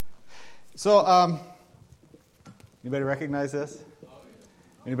So, anybody recognize this?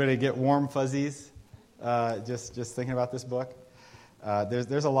 Anybody get warm fuzzies just thinking about this book?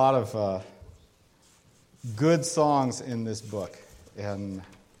 There's a lot of good songs in this book, and I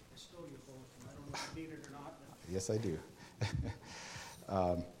stole your bulletin. I don't know if you need it or not. yes, I do.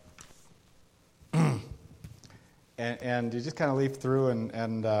 And you just kind of leaf through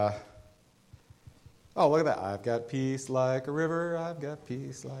and oh, look at that. I've got peace like a river. I've got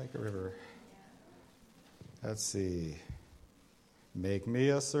peace like a river. Let's see. Make me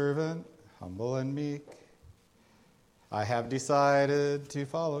a servant, humble and meek. I have decided to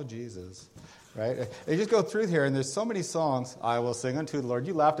follow Jesus. Right? You just go through here, and there's so many songs. I will sing unto the Lord.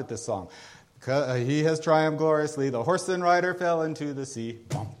 You laughed at this song. He has triumphed gloriously. The horse and rider fell into the sea.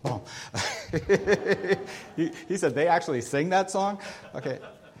 Boom, boom. He said they actually sing that song? Okay.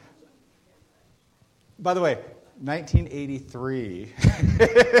 By the way, 1983.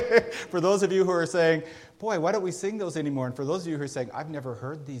 For those of you who are saying, boy, why don't we sing those anymore? And for those of you who are saying, I've never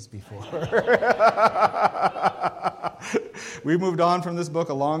heard these before. We moved on from this book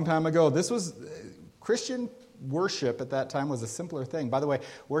a long time ago. This was Christian worship at that time was a simpler thing. By the way,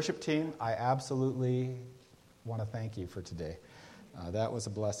 worship team, I absolutely want to thank you for today. That was a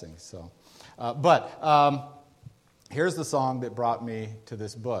blessing. So, but here's the song that brought me to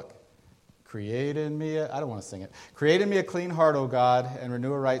this book. Create in me, I don't want to sing it. Create in me a clean heart, O God, and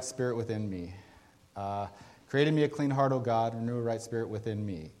renew a right spirit within me. Create in me a clean heart, O God, and renew a right spirit within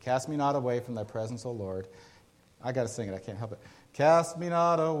me. Cast me not away from thy presence, O Lord. I got to sing it, I can't help it. Cast me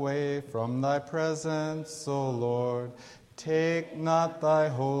not away from thy presence, O Lord. Take not thy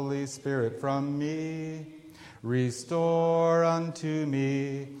Holy Spirit from me. Restore unto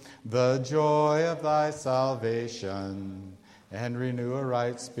me the joy of thy salvation, and renew a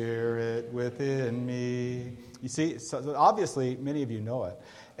right spirit within me. You see, so obviously many of you know it.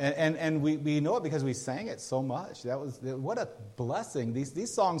 And we know it because we sang it so much. What a blessing.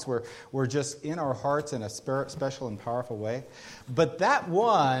 These songs were just in our hearts in a special and powerful way. But that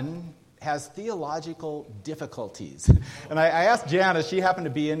one has theological difficulties. And I asked Jana, she happened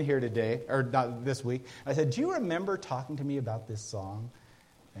to be in here today, or not this week. I said, do you remember talking to me about this song?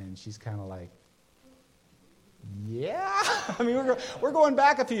 And she's kind of like, yeah. I mean, we're going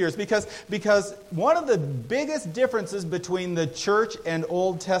back a few years because one of the biggest differences between the church and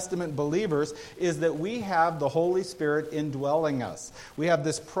Old Testament believers is that we have the Holy Spirit indwelling us. We have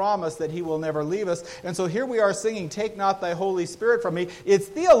this promise that He will never leave us. And so here we are singing, "Take not thy Holy Spirit from me." It's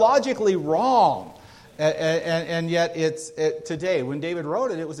theologically wrong. And yet today, when David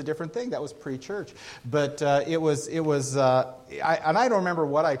wrote it, it was a different thing. That was pre-church. But I don't remember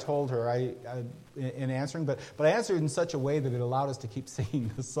what I told her in answering, but I answered in such a way that it allowed us to keep singing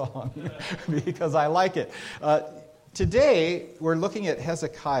the song because I like it. Today, we're looking at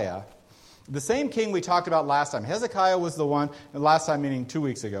Hezekiah, the same king we talked about last time. Hezekiah was the one, and last time meaning 2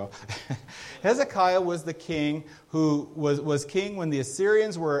 weeks ago. Hezekiah was the king who was king when the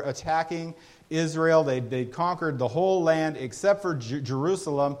Assyrians were attacking Israel. They'd conquered the whole land except for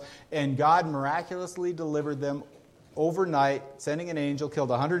Jerusalem, and God miraculously delivered them overnight, sending an angel, killed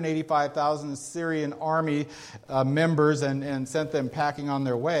 185,000 Syrian army members and sent them packing on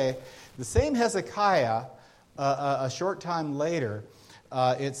their way. The same Hezekiah, a short time later,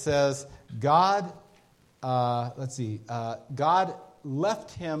 it says, God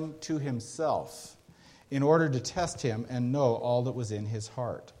left him to himself in order to test him and know all that was in his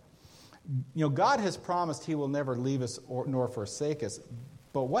heart. You know, God has promised He will never leave us nor forsake us.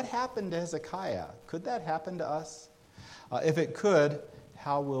 But what happened to Hezekiah? Could that happen to us? If it could,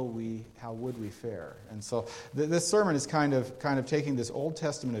 how would we fare? And so this sermon is kind of taking this Old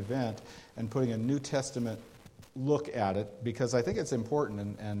Testament event and putting a New Testament look at it because I think it's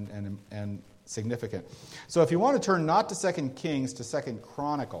important and significant. So if you want to turn not to 2 Kings to 2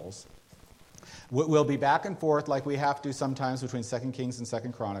 Chronicles, we'll be back and forth like we have to sometimes between 2 Kings and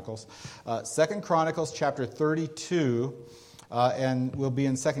 2 Chronicles. 2 Chronicles chapter 32, and we'll be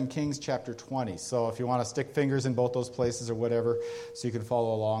in 2 Kings chapter 20. So if you want to stick fingers in both those places or whatever so you can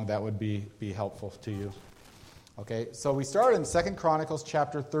follow along, that would be helpful to you. Okay, so we start in 2 Chronicles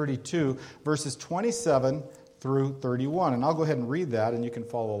chapter 32, verses 27 through 31. And I'll go ahead and read that, and you can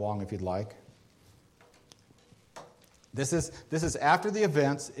follow along if you'd like. This is after the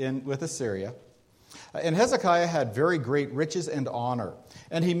events with Assyria. And Hezekiah had very great riches and honor.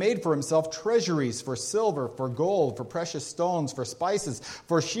 And he made for himself treasuries for silver, for gold, for precious stones, for spices,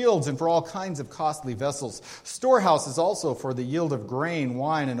 for shields, and for all kinds of costly vessels. Storehouses also for the yield of grain,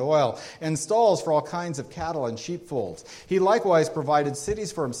 wine, and oil, and stalls for all kinds of cattle and sheepfolds. He likewise provided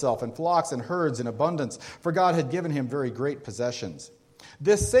cities for himself, and flocks and herds in abundance, for God had given him very great possessions.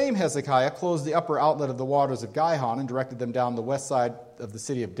 This same Hezekiah closed the upper outlet of the waters of Gihon and directed them down the west side of the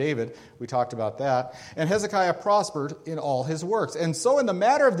city of David. We talked about that. And Hezekiah prospered in all his works. And so in the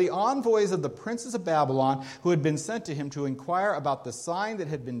matter of the envoys of the princes of Babylon who had been sent to him to inquire about the sign that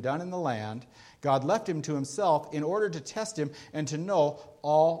had been done in the land, God left him to himself in order to test him and to know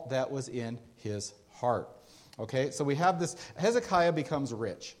all that was in his heart. Okay, so we have this. Hezekiah becomes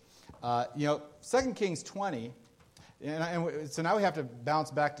rich. 2 Kings 20, so now we have to bounce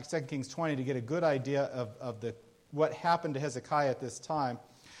back to 2 Kings 20 to get a good idea of what happened to Hezekiah at this time.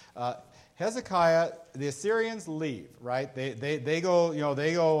 Hezekiah, the Assyrians leave, right? They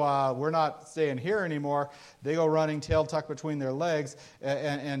go, we're not staying here anymore. They go running, tail tucked between their legs,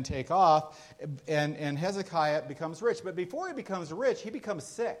 and take off. And Hezekiah becomes rich. But before he becomes rich, he becomes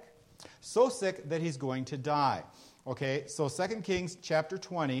sick. So sick that he's going to die. Okay, so 2 Kings chapter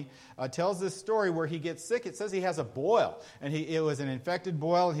 20 tells this story where he gets sick. It says he has a boil, and it was an infected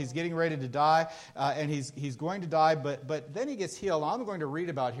boil, and he's getting ready to die, and he's going to die, but then he gets healed. All I'm going to read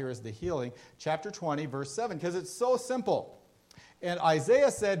about here is the healing, chapter 20, verse 7, because it's so simple. And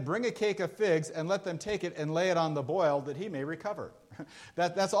Isaiah said, "Bring a cake of figs, and let them take it and lay it on the boil, that he may recover."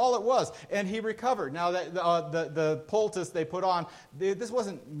 That's all it was. And he recovered. Now, the poultice they put on, this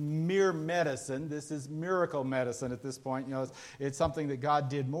wasn't mere medicine. This is miracle medicine at this point. It's something that God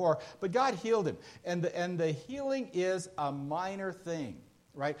did more. But God healed him. And the healing is a minor thing.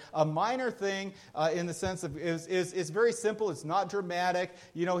 Right? A minor thing in the sense of is very simple. It's not dramatic.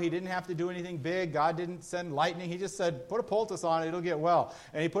 He didn't have to do anything big. God didn't send lightning. He just said, put a poultice on it, it'll get well.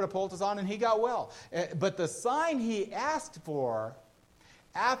 And he put a poultice on and he got well. But the sign he asked for,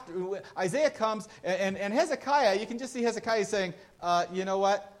 after Isaiah comes, and Hezekiah, you can just see Hezekiah saying, you know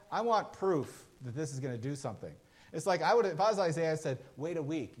what? I want proof that this is going to do something. It's like if I was Isaiah, I said, wait a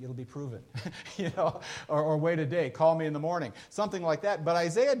week, it'll be proven. or wait a day, call me in the morning. Something like that. But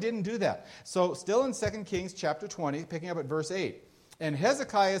Isaiah didn't do that. So still in 2 Kings chapter 20, picking up at verse 8. And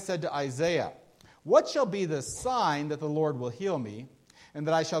Hezekiah said to Isaiah, "What shall be the sign that the Lord will heal me, and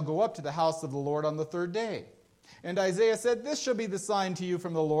that I shall go up to the house of the Lord on the third day?" And Isaiah said, "This shall be the sign to you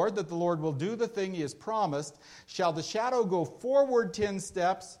from the Lord, that the Lord will do the thing he has promised. Shall the shadow go forward 10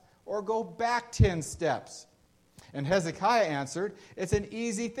 steps, or go back 10 steps? And Hezekiah answered, "It's an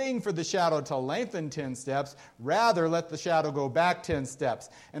easy thing for the shadow to lengthen 10 steps. Rather, let the shadow go back 10 steps.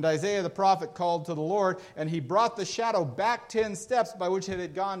 And Isaiah the prophet called to the Lord, and he brought the shadow back 10 steps by which it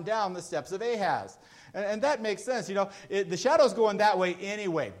had gone down the steps of Ahaz." And that makes sense. The shadow's going that way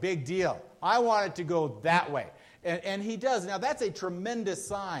anyway. Big deal. I want it to go that way. And he does. Now, that's a tremendous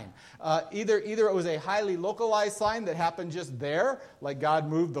sign. Either it was a highly localized sign that happened just there, like God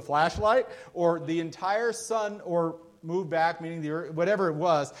moved the flashlight, or the entire sun, or moved back, meaning the earth, whatever it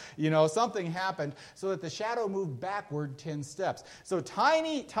was, something happened so that the shadow moved backward 10 steps. So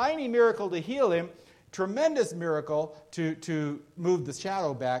tiny, tiny miracle to heal him, tremendous miracle to move the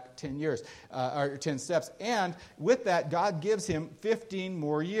shadow back 10 years, or 10 steps. And with that, God gives him 15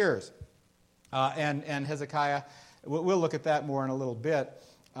 more years. And Hezekiah, we'll look at that more in a little bit.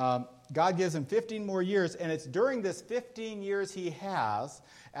 God gives him 15 more years, and it's during this 15 years he has,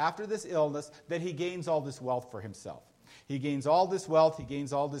 after this illness, that he gains all this wealth for himself. He gains all this wealth, he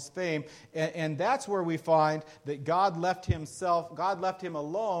gains all this fame, and that's where we find that God left him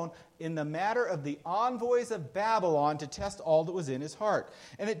alone in the matter of the envoys of Babylon to test all that was in his heart.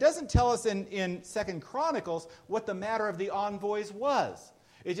 And it doesn't tell us in 2 Chronicles what the matter of the envoys was.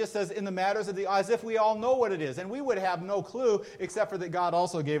 It just says in the matters of as if we all know what it is. And we would have no clue, except for that God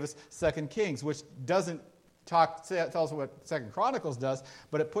also gave us 2 Kings, which doesn't tell us what 2 Chronicles does,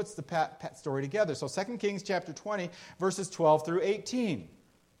 but it puts the story together. So 2 Kings chapter 20, verses 12 through 18.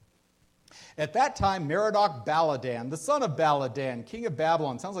 At that time, Merodach Baladan, the son of Baladan, king of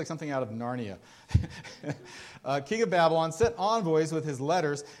Babylon, sounds like something out of Narnia, king of Babylon, sent envoys with his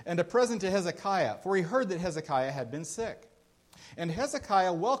letters and a present to Hezekiah, for he heard that Hezekiah had been sick. And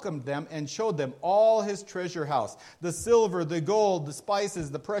Hezekiah welcomed them and showed them all his treasure house, the silver, the gold, the spices,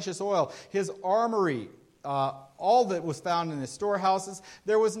 the precious oil, his armory, all that was found in his storehouses.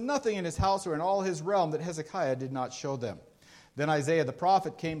 There was nothing in his house or in all his realm that Hezekiah did not show them. Then Isaiah the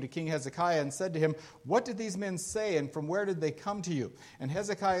prophet came to King Hezekiah and said to him, "What did these men say, and from where did they come to you?" And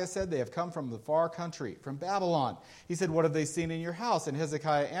Hezekiah said, "They have come from the far country, from Babylon." He said, "What have they seen in your house?" And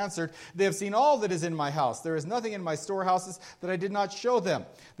Hezekiah answered, "They have seen all that is in my house. There is nothing in my storehouses that I did not show them."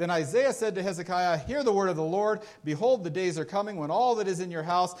 Then Isaiah said to Hezekiah, "Hear the word of the Lord. Behold, the days are coming when all that is in your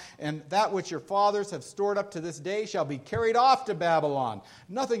house and that which your fathers have stored up to this day shall be carried off to Babylon.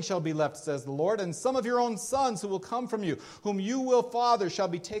 Nothing shall be left, says the Lord, and some of your own sons who will come from you, whom you will father, shall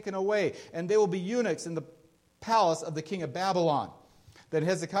be taken away, and they will be eunuchs in the palace of the king of Babylon." Then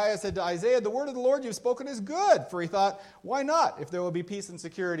Hezekiah said to Isaiah, the word of the Lord you've spoken is good. For he thought, why not, if there will be peace and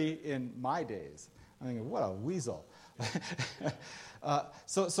security in my days? I'm thinking, what a weasel.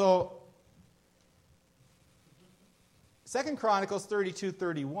 So 2 Chronicles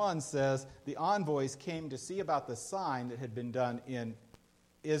 32:31 says, the envoys came to see about the sign that had been done in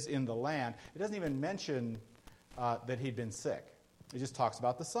the land. It doesn't even mention that he'd been sick. It just talks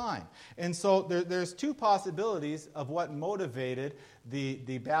about the sign. And so there's two possibilities of what motivated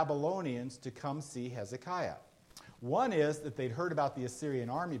the Babylonians to come see Hezekiah. One is that they'd heard about the Assyrian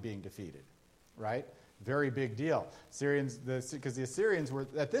army being defeated, right? Very big deal. Because the Assyrians were,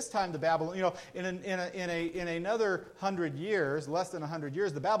 at this time, the Babylonians, in another 100 years, less than 100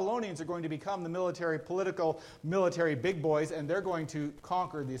 years, the Babylonians are going to become the military big boys, and they're going to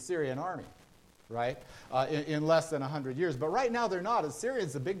conquer the Assyrian army. Right, in less than 100 years. But right now they're not.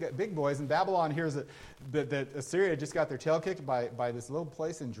 Assyrians, the big boys, and Babylon hears that Assyria just got their tail kicked by this little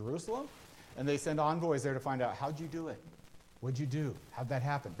place in Jerusalem, and they send envoys there to find out, how'd you do it? What'd you do? How'd that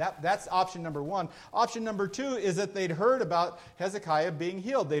happen? That's option number one. Option number two is that they'd heard about Hezekiah being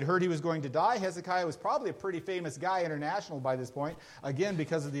healed. They'd heard he was going to die. Hezekiah was probably a pretty famous guy international by this point, again,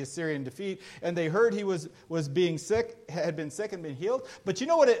 because of the Assyrian defeat. And they heard he was being sick, had been sick and been healed. But you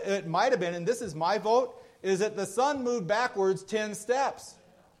know what it might have been, and this is my vote, is that the sun moved backwards 10 steps.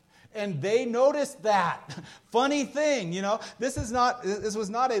 And they noticed that. Funny thing, this was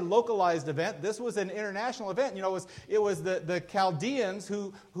not a localized event. This was an international event. It was the Chaldeans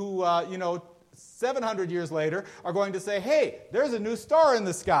who 700 years later are going to say, hey, there's a new star in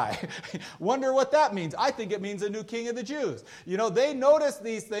the sky. Wonder what that means. I think it means a new king of the Jews. They noticed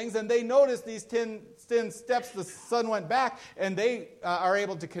these things, and they noticed these 10 steps the sun went back, and they are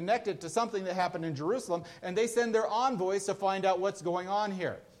able to connect it to something that happened in Jerusalem, and they send their envoys to find out what's going on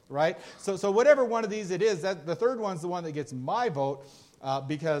here. Right? So whatever one of these it is, the third one's the one that gets my vote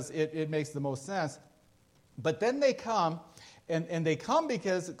because it makes the most sense. But then they come, and they come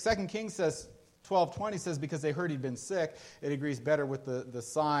because 2 Kings says, 12:20 says, because they heard he'd been sick. It agrees better with the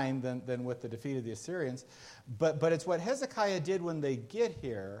sign than with the defeat of the Assyrians. But it's what Hezekiah did when they get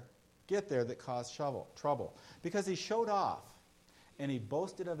there that caused trouble. Because he showed off, and he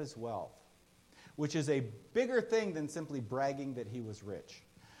boasted of his wealth, which is a bigger thing than simply bragging that he was rich.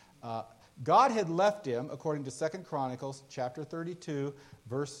 God had left him, according to 2 Chronicles chapter 32,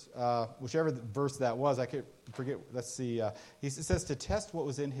 verse, whichever verse that was, I can't forget. Let's see. He says to test what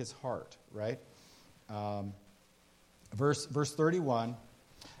was in his heart, right? Verse 31,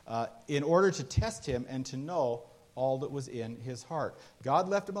 in order to test him and to know all that was in his heart. God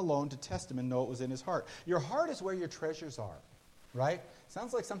left him alone to test him and know what was in his heart. Your heart is where your treasures are, right?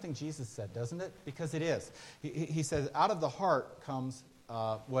 Sounds like something Jesus said, doesn't it? Because it is. He says, out of the heart comes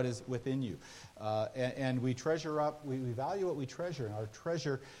what is within you. And we treasure up, we value what we treasure, and our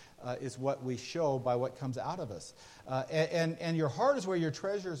treasure is what we show by what comes out of us. And your heart is where your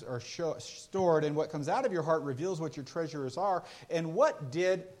treasures are stored, and what comes out of your heart reveals what your treasures are. And what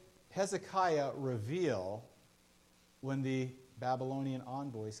did Hezekiah reveal when the Babylonian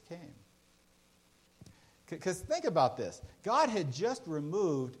envoys came? Because think about this. God had just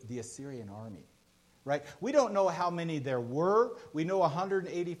removed the Assyrian army. Right? We don't know how many there were. We know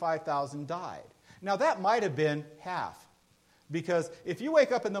 185,000 died. Now, that might have been half. Because if you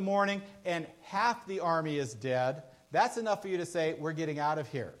wake up in the morning and half the army is dead, that's enough for you to say, we're getting out of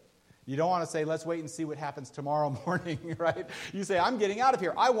here. You don't want to say, let's wait and see what happens tomorrow morning, right? You say, I'm getting out of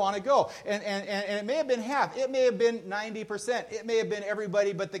here. I want to go. And it may have been half. It may have been 90%. It may have been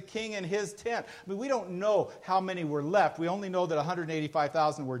everybody but the king and his tent. I mean, we don't know how many were left. We only know that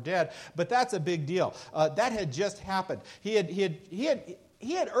 185,000 were dead. But that's a big deal. That had just happened. He had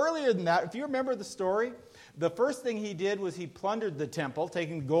earlier than that, if you remember the story, the first thing he did was he plundered the temple,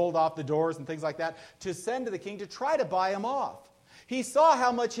 taking gold off the doors and things like that, to send to the king to try to buy him off. He saw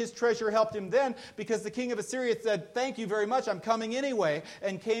how much his treasure helped him then, because the king of Assyria said, thank you very much, I'm coming anyway,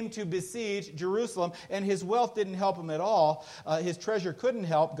 and came to besiege Jerusalem, and his wealth didn't help him at all. His treasure couldn't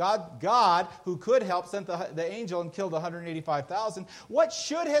help. God, who could help, sent the angel and killed 185,000. What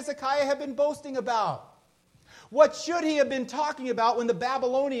should Hezekiah have been boasting about? What should he have been talking about when the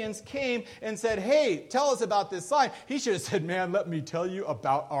Babylonians came and said, hey, tell us about this sign? He should have said, man, let me tell you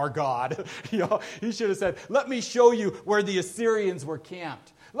about our God. He should have said, let me show you where the Assyrians were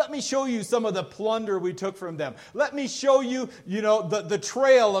camped. Let me show you some of the plunder we took from them. Let me show you, the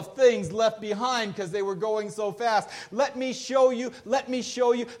trail of things left behind because they were going so fast. Let me show you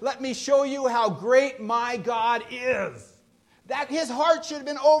how great my God is. That his heart should have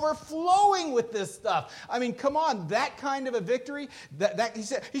been overflowing with this stuff. I mean, come on, that kind of a victory.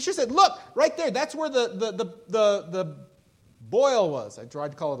 He should have said, look, right there, that's where the boil was. I tried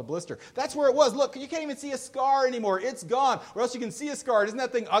to call it a blister. That's where it was. Look, you can't even see a scar anymore. It's gone. Or else you can see a scar. Isn't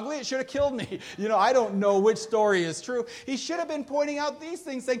that thing ugly? It should have killed me. I don't know which story is true. He should have been pointing out these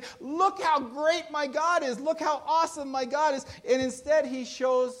things, saying, look how great my God is. Look how awesome my God is. And instead, he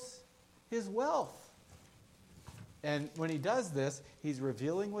shows his wealth. And when he does this, he's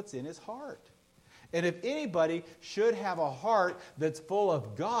revealing what's in his heart. And if anybody should have a heart that's full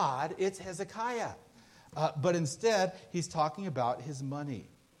of God, it's Hezekiah. But instead, he's talking about his money.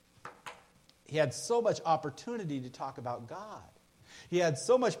 He had so much opportunity to talk about God. He had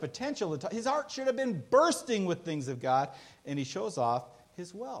so much potential to talk. His heart should have been bursting with things of God, and he shows off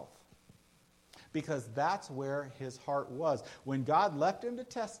his wealth. Because that's where his heart was. When God left him to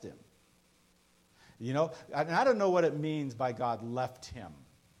test him, and I don't know what it means by God left him.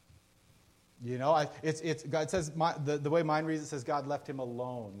 God says, the way mine reads it says God left him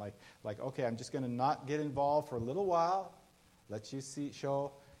alone. Like, okay, I'm just going to not get involved for a little while. Let you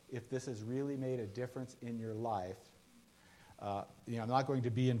show if this has really made a difference in your life. I'm not going to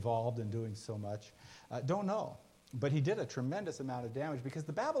be involved in doing so much. Don't know. But he did a tremendous amount of damage because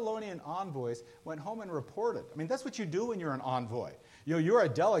the Babylonian envoys went home and reported. I mean, that's what you do when you're an envoy. You're a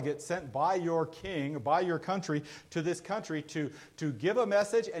delegate sent by your king, by your country, to this country to give a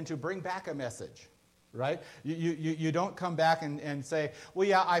message and to bring back a message, right? You don't come back and say, well,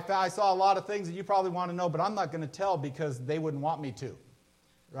 yeah, I saw a lot of things that you probably want to know, but I'm not going to tell because they wouldn't want me to.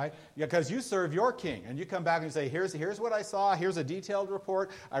 Right? Because you serve your king, and you come back and you say, here's what I saw, here's a detailed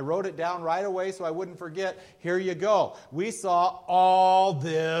report, I wrote it down right away so I wouldn't forget, here you go. We saw all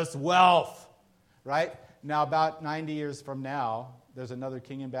this wealth, right? Now, about 90 years from now, there's another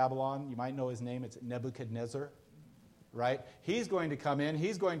king in Babylon. You might know his name. It's Nebuchadnezzar, right? He's going to come in.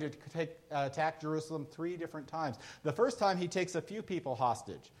 He's going to attack Jerusalem 3 different times. The first time, he takes a few people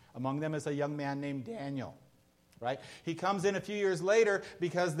hostage. Among them is a young man named Daniel. Right? He comes in a few years later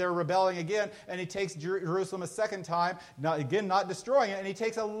because they're rebelling again, and he takes Jerusalem a second time, not destroying it, and he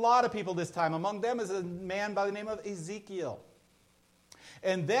takes a lot of people this time. Among them is a man by the name of Ezekiel.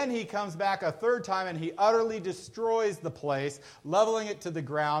 And then he comes back a third time, and he utterly destroys the place, leveling it to the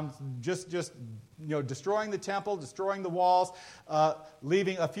ground, just destroying the temple, destroying the walls,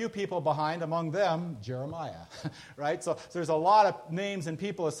 leaving a few people behind, among them Jeremiah, right? So there's a lot of names and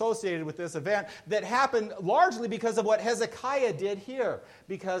people associated with this event that happened largely because of what Hezekiah did here,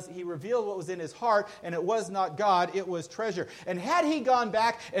 because he revealed what was in his heart, and it was not God, it was treasure. And had he gone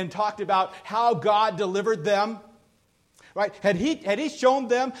back and talked about how God delivered them, right? Had he shown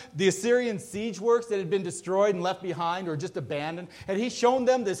them the Assyrian siege works that had been destroyed and left behind or just abandoned? Had he shown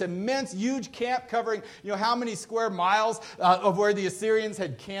them this immense, huge camp covering, how many square miles of where the Assyrians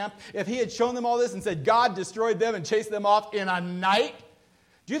had camped? If he had shown them all this and said God destroyed them and chased them off in a night,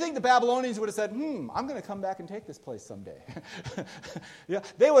 do you think the Babylonians would have said, I'm going to come back and take this place someday? Yeah,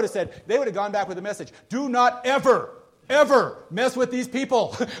 they would have gone back with a message, do not ever mess with these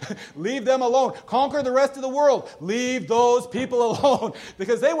people. Leave them alone. Conquer the rest of the world. Leave those people alone.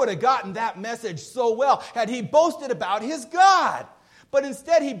 Because they would have gotten that message so well had he boasted about his God. But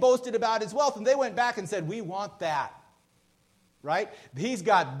instead he boasted about his wealth, and they went back and said, we want that. Right? He's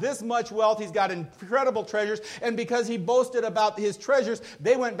got this much wealth. He's got incredible treasures. And because he boasted about his treasures,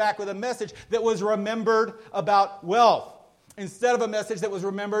 they went back with a message that was remembered about wealth instead of a message that was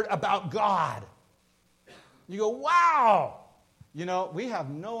remembered about God. You go, wow! We have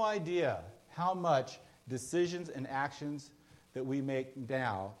no idea how much decisions and actions that we make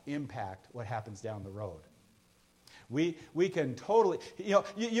now impact what happens down the road. We can totally,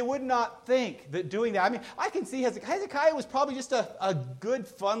 you would not think that doing that. I mean, I can see Hezekiah was probably just a good,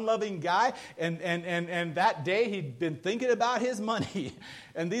 fun-loving guy, and that day he'd been thinking about his money.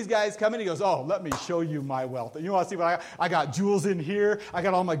 And these guys come in, he goes, oh, let me show you my wealth. You want to see what I got jewels in here, I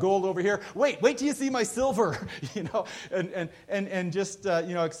got all my gold over here. Wait till you see my silver, and just,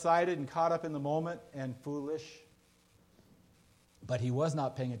 excited and caught up in the moment and foolish. But he was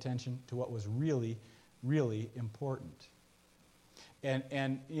not paying attention to what was really important.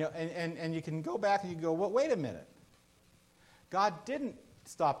 And you can go back and you go, well, wait a minute. God didn't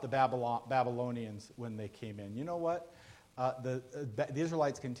stop the Babylonians when they came in. You know what? The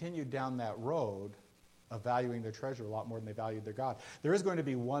Israelites continued down that road of valuing their treasure a lot more than they valued their God. There is going to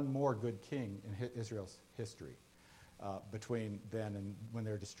be one more good king in Israel's history between then and when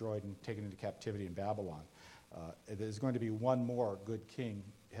they're destroyed and taken into captivity in Babylon. There's going to be one more good king,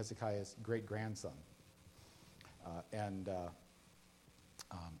 Hezekiah's great-grandson.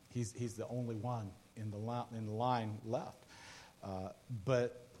 He's the only one in the line left.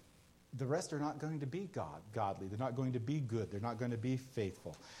 But the rest are not going to be godly. They're not going to be good. They're not going to be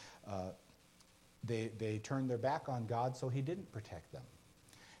faithful. They turned their back on God, so he didn't protect them.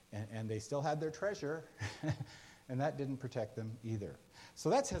 And they still had their treasure, and that didn't protect them either. So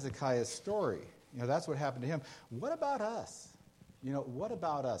that's Hezekiah's story. That's what happened to him. What about us? What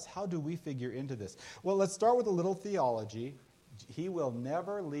about us? How do we figure into this? Well, let's start with a little theology. He will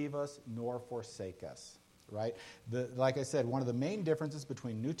never leave us nor forsake us. Right? Like I said, one of the main differences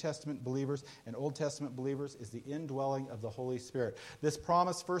between New Testament believers and Old Testament believers is the indwelling of the Holy Spirit. This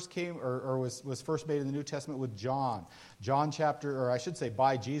promise first came, or was first made in the New Testament with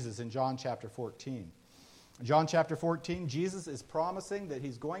by Jesus in John chapter 14. John chapter 14, Jesus is promising that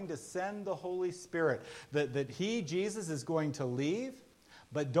he's going to send the Holy Spirit, that he, Jesus, is going to leave.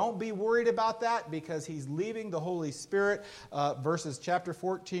 But don't be worried about that because he's leaving the Holy Spirit. John chapter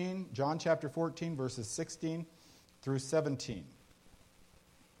 14, verses 16 through 17.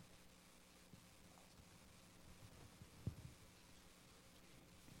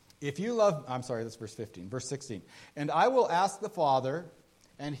 That's verse 15. Verse 16. And I will ask the Father,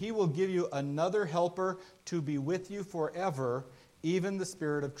 and he will give you another helper to be with you forever, even the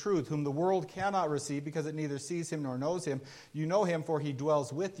Spirit of truth, whom the world cannot receive because it neither sees him nor knows him. You know him, for he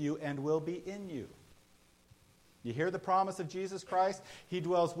dwells with you and will be in you. You hear the promise of Jesus Christ? He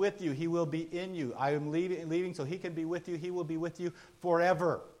dwells with you. He will be in you. I am leaving so he can be with you. He will be with you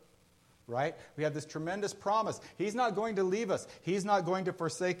forever. Right? We have this tremendous promise. He's not going to leave us. He's not going to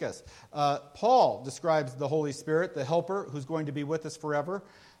forsake us. Paul describes the Holy Spirit, the helper, who's going to be with us forever.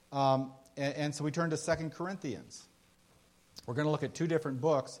 And so we turn to 2 Corinthians. We're going to look at two different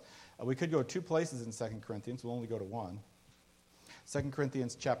books. We could go two places in 2 Corinthians. We'll only go to one. 2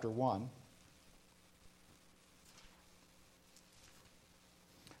 Corinthians chapter 1,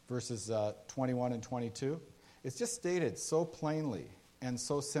 verses 21 and 22. It's just stated so plainly and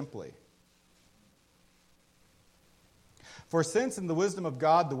so simply. For since in the wisdom of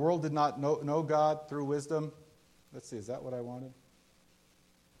God, the world did not know God through wisdom. Let's see, is that what I wanted?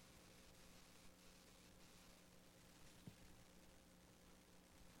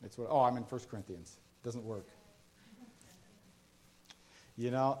 I'm in 1 Corinthians. Doesn't work.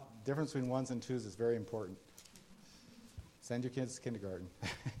 Difference between ones and twos is very important. Send your kids to kindergarten.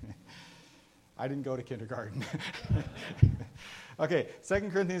 I didn't go to kindergarten. Okay, 2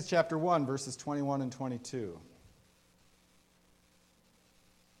 Corinthians chapter 1, verses 21 and 22.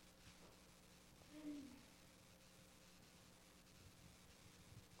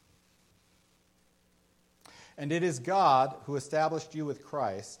 And it is God who established you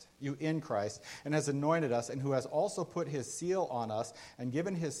in Christ, and has anointed us, and who has also put his seal on us and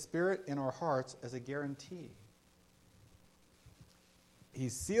given his Spirit in our hearts as a guarantee.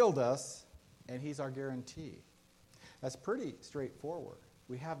 He's sealed us, and he's our guarantee. That's pretty straightforward.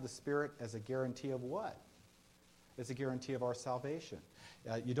 We have the Spirit as a guarantee of what? It's a guarantee of our salvation.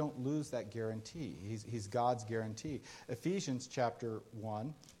 You don't lose that guarantee. He's God's guarantee. Ephesians chapter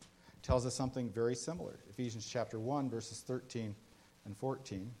 1 tells us something very similar. Ephesians chapter 1, verses 13 and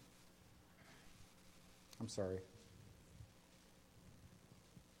 14. I'm sorry.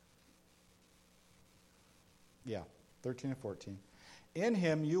 Yeah, 13 and 14. In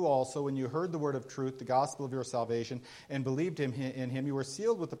him you also, when you heard the word of truth, the gospel of your salvation, and believed in him, you were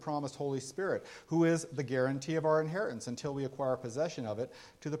sealed with the promised Holy Spirit, who is the guarantee of our inheritance until we acquire possession of it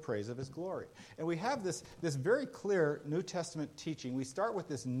to the praise of his glory. And we have this very clear New Testament teaching. We start with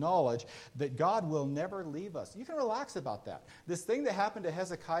this knowledge that God will never leave us. You can relax about that. This thing that happened to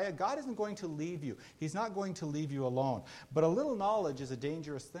Hezekiah, God isn't going to leave you. He's not going to leave you alone. But a little knowledge is a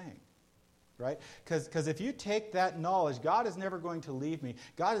dangerous thing. Right? Because if you take that knowledge, God is never going to leave me.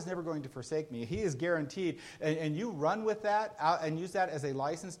 God is never going to forsake me. He is guaranteed. And you run with that and use that as a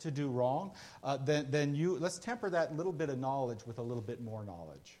license to do wrong, then let's temper that little bit of knowledge with a little bit more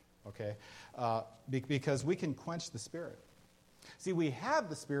knowledge. Okay? Because we can quench the Spirit. See, we have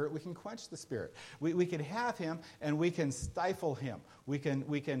the Spirit, we can quench the Spirit. We can have him and we can stifle him. We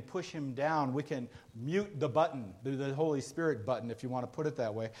can push him down. We can mute the button, the Holy Spirit button, if you want to put it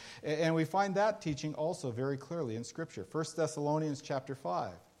that way. And we find that teaching also very clearly in Scripture. 1 Thessalonians chapter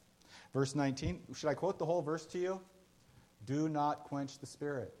 5, verse 19. Should I quote the whole verse to you? Do not quench the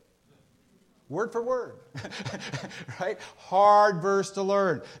Spirit. Word for word, right? Hard verse to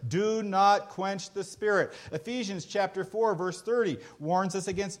learn. Do not quench the Spirit. Ephesians chapter 4, verse 30 warns us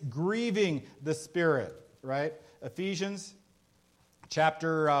against grieving the Spirit, right? Ephesians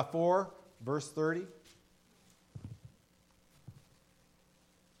chapter 4, verse 30.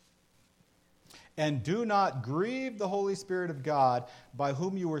 And do not grieve the Holy Spirit of God, by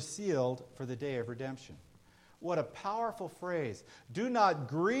whom you were sealed for the day of redemption. What a powerful phrase. Do not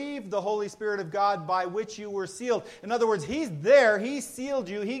grieve the Holy Spirit of God by which you were sealed. In other words, He's there. He sealed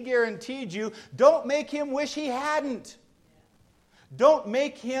you. He guaranteed you. Don't make Him wish He hadn't. Don't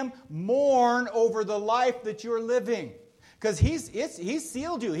make Him mourn over the life that you're living. Because He's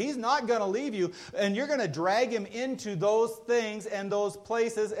sealed you. He's not going to leave you. And you're going to drag Him into those things and those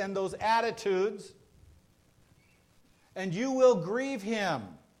places and those attitudes. And you will grieve Him.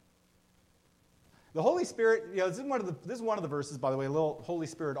 The Holy Spirit, this is one of the verses, by the way, a little Holy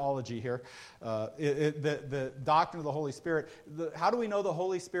Spiritology here. The doctrine of the Holy Spirit. How do we know the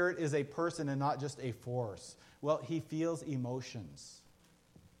Holy Spirit is a person and not just a force? Well, He feels emotions.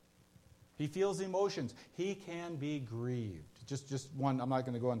 He feels emotions. He can be grieved. Just one. I'm not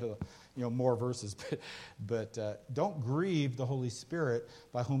going to go into more verses, but don't grieve the Holy Spirit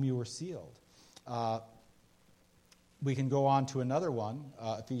by whom you were sealed. We can go on to another one,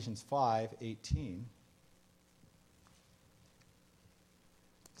 Ephesians 5:18.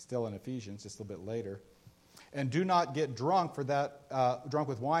 Still in Ephesians, just a little bit later. And do not get drunk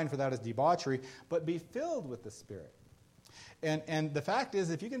with wine, for that is debauchery, but be filled with the Spirit. And the fact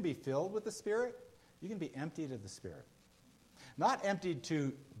is, if you can be filled with the Spirit, you can be emptied of the Spirit. Not emptied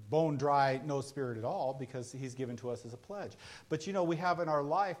to bone dry, no spirit at all, because He's given to us as a pledge. But we have in our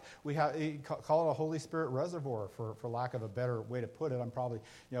life, call it a Holy Spirit reservoir, for lack of a better way to put it. I'm probably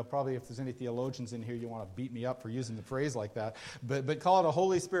if there's any theologians in here, you want to beat me up for using the phrase like that. But call it a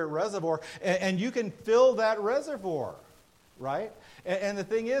Holy Spirit reservoir, and you can fill that reservoir, right? And the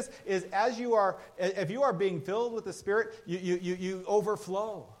thing is if you are being filled with the Spirit, you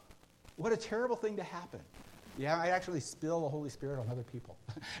overflow. What a terrible thing to happen. Yeah, I actually spill the Holy Spirit on other people.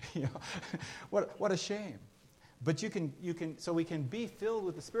 What a shame. But so we can be filled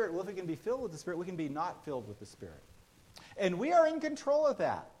with the Spirit. Well, if we can be filled with the Spirit, we can be not filled with the Spirit. And we are in control of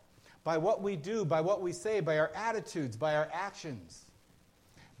that by what we do, by what we say, by our attitudes, by our actions.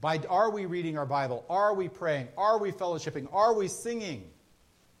 Are we reading our Bible? Are we praying? Are we fellowshipping? Are we singing?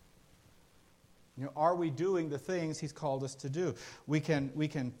 Are we doing the things He's called us to do? We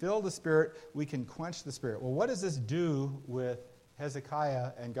can fill the Spirit. We can quench the Spirit. Well, what does this do with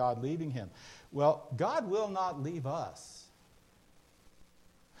Hezekiah and God leaving him? Well, God will not leave us.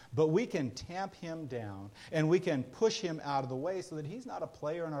 But we can tamp Him down, and we can push Him out of the way so that He's not a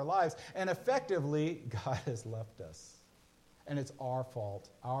player in our lives. And effectively, God has left us. And it's our fault.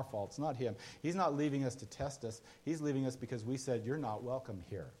 Our fault. It's not Him. He's not leaving us to test us. He's leaving us because we said, you're not welcome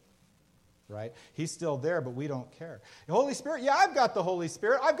here. Right? He's still there, but we don't care. The Holy Spirit, yeah, I've got the Holy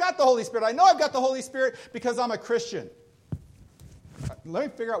Spirit. I've got the Holy Spirit. I know I've got the Holy Spirit because I'm a Christian. Let me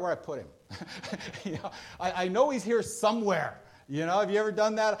figure out where I put Him. I know He's here somewhere. Have you ever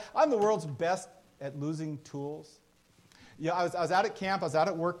done that? I'm the world's best at losing tools. I was out at camp. I was out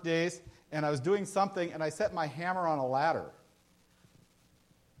at work days, and I was doing something, and I set my hammer on a ladder.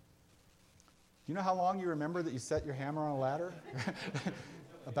 You know how long you remember that you set your hammer on a ladder?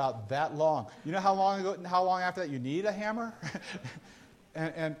 About that long. You know how long after that you need a hammer?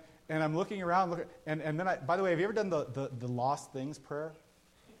 and I'm looking around, and then by the way, have you ever done the lost things prayer?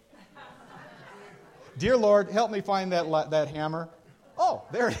 Dear Lord, help me find that hammer. Oh,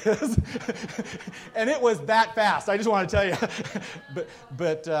 there it is. And it was that fast. I just want to tell you.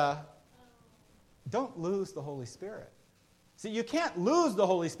 but don't lose the Holy Spirit. See, you can't lose the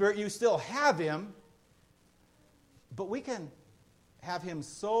Holy Spirit. You still have Him. But we can have Him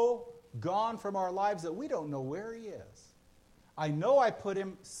so gone from our lives that we don't know where He is. I know I put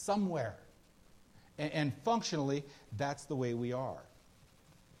Him somewhere. And functionally, that's the way we are.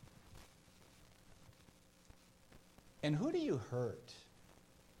 And who do you hurt?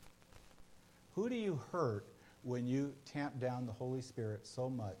 Who do you hurt when you tamp down the Holy Spirit so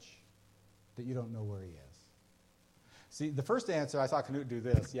much that you don't know where He is? See, the first answer, I saw Knut do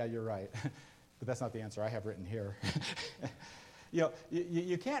this. Yeah, you're right. But that's not the answer I have written here.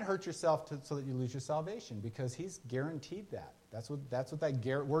 You can't hurt yourself so that you lose your salvation, because He's guaranteed that. That's what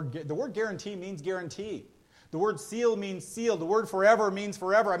the word guarantee means. Guarantee. The word seal means seal. The word forever means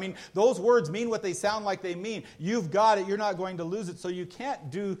forever. I mean, those words mean what they sound like they mean. You've got it. You're not going to lose it. So you can't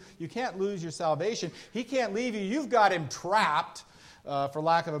lose your salvation. He can't leave you. You've got Him trapped, for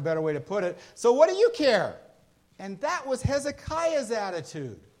lack of a better way to put it. So what do you care? And that was Hezekiah's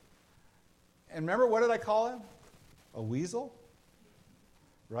attitude. And remember, what did I call him? A weasel?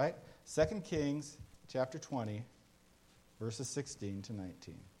 Right? 2 Kings chapter 20, verses 16 to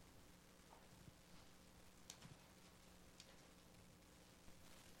 19.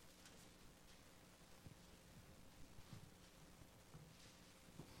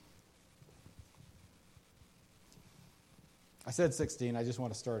 I said 16. I just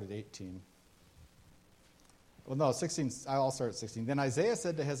want to start at 18. Well, no, 16, I'll start at 16. Then Isaiah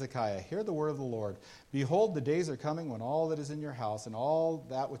said to Hezekiah, hear the word of the Lord. Behold, the days are coming when all that is in your house and all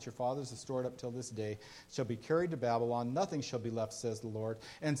that which your fathers have stored up till this day shall be carried to Babylon. Nothing shall be left, says the Lord.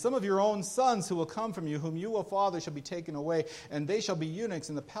 And some of your own sons who will come from you, whom you will father, shall be taken away, and they shall be eunuchs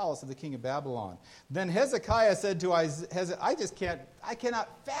in the palace of the king of Babylon. Then Hezekiah said to Isaiah, I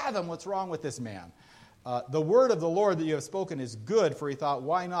cannot fathom what's wrong with this man. The word of the Lord that you have spoken is good, for he thought,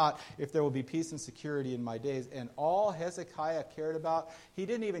 why not, if there will be peace and security in my days? And all Hezekiah cared about, he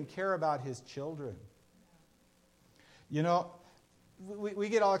didn't even care about his children. You know, we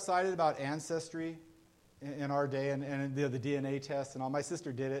get all excited about ancestry in our day and the DNA test and all. My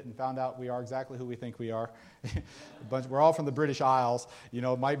sister did it and found out we are exactly who we think we are. We're all from the British Isles. You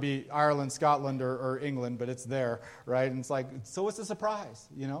know, it might be Ireland, Scotland, or England, but it's there, right? And it's like, so what's the surprise?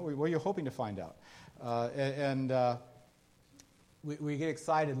 You know, what are you hoping to find out? We get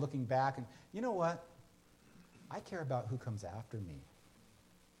excited looking back, and you know what? I care about who comes after me.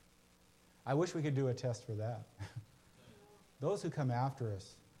 I wish we could do a test for that. Those who come after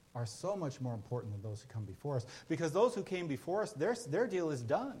us are so much more important than those who come before us, because those who came before us, their deal is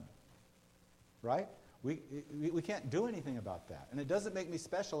done, right? We can't do anything about that, and it doesn't make me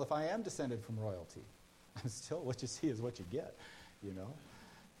special if I am descended from royalty. I'm still, what you see is what you get, you know.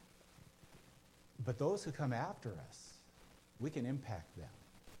 But those who come after us, we can impact them.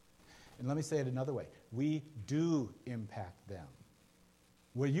 And let me say it another way. We do impact them.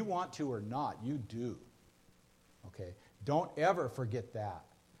 Whether you want to or not, you do. Okay? Don't ever forget that.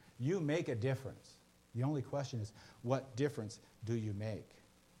 You make a difference. The only question is, what difference do you make?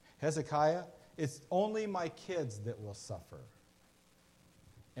 Hezekiah, it's only my kids that will suffer.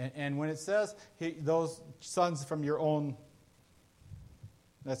 And when it says, those sons from your own,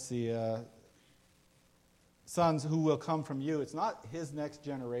 sons who will come from you, it's not his next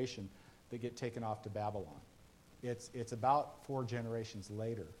generation that get taken off to Babylon. It's about 4 generations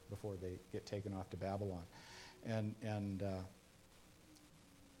later before they get taken off to Babylon. And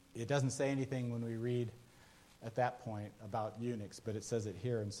it doesn't say anything when we read at that point about eunuchs, but it says it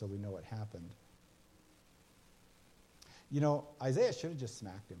here, and so we know what happened. You know, Isaiah should have just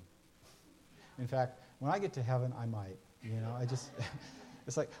smacked him. In fact, when I get to heaven, I might. You know,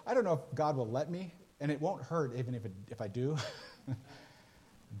 it's like, I don't know if God will let me, and it won't hurt even if I do.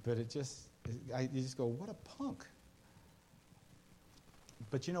 But you just go, what a punk.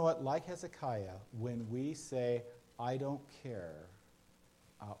 But you know what? Like Hezekiah, when we say, I don't care,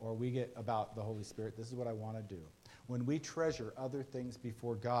 or we get about the Holy Spirit, this is what I want to do. When we treasure other things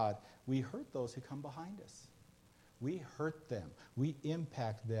before God, we hurt those who come behind us. We hurt them. We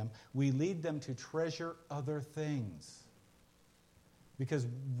impact them. We lead them to treasure other things. Because,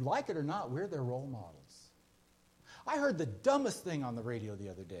 like it or not, we're their role models. I heard the dumbest thing on the radio the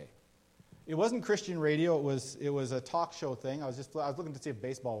other day. It wasn't Christian radio. It was a talk show thing. I was looking to see if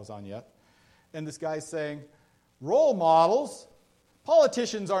baseball was on yet. And this guy's saying, role models?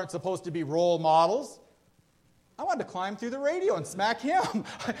 Politicians aren't supposed to be role models. I wanted to climb through the radio and smack him.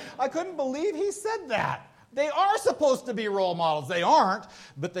 I couldn't believe he said that. They are supposed to be role models. They aren't,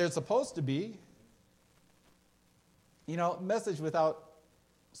 but they're supposed to be. You know, message without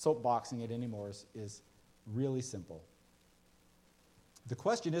soapboxing it anymore is really simple. The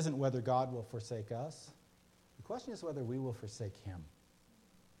question isn't whether God will forsake us. The question is whether we will forsake him.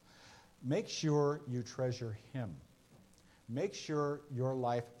 Make sure you treasure him. Make sure your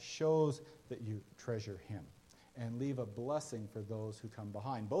life shows that you treasure him. And leave a blessing for those who come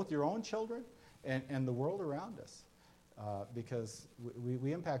behind, both your own children and the world around us. Because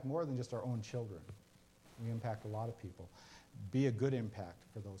we impact more than just our own children. We impact a lot of people. Be a good impact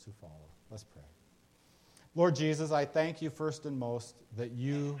for those who follow. Let's pray. Lord Jesus, I thank you first and most that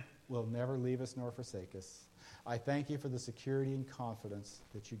you will never leave us nor forsake us. I thank you for the security and confidence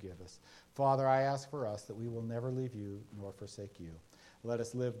that you give us. Father, I ask for us that we will never leave you nor forsake you. Let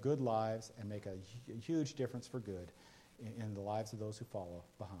us live good lives and make a huge difference for good in the lives of those who follow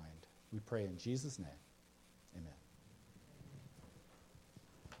behind. We pray in Jesus' name.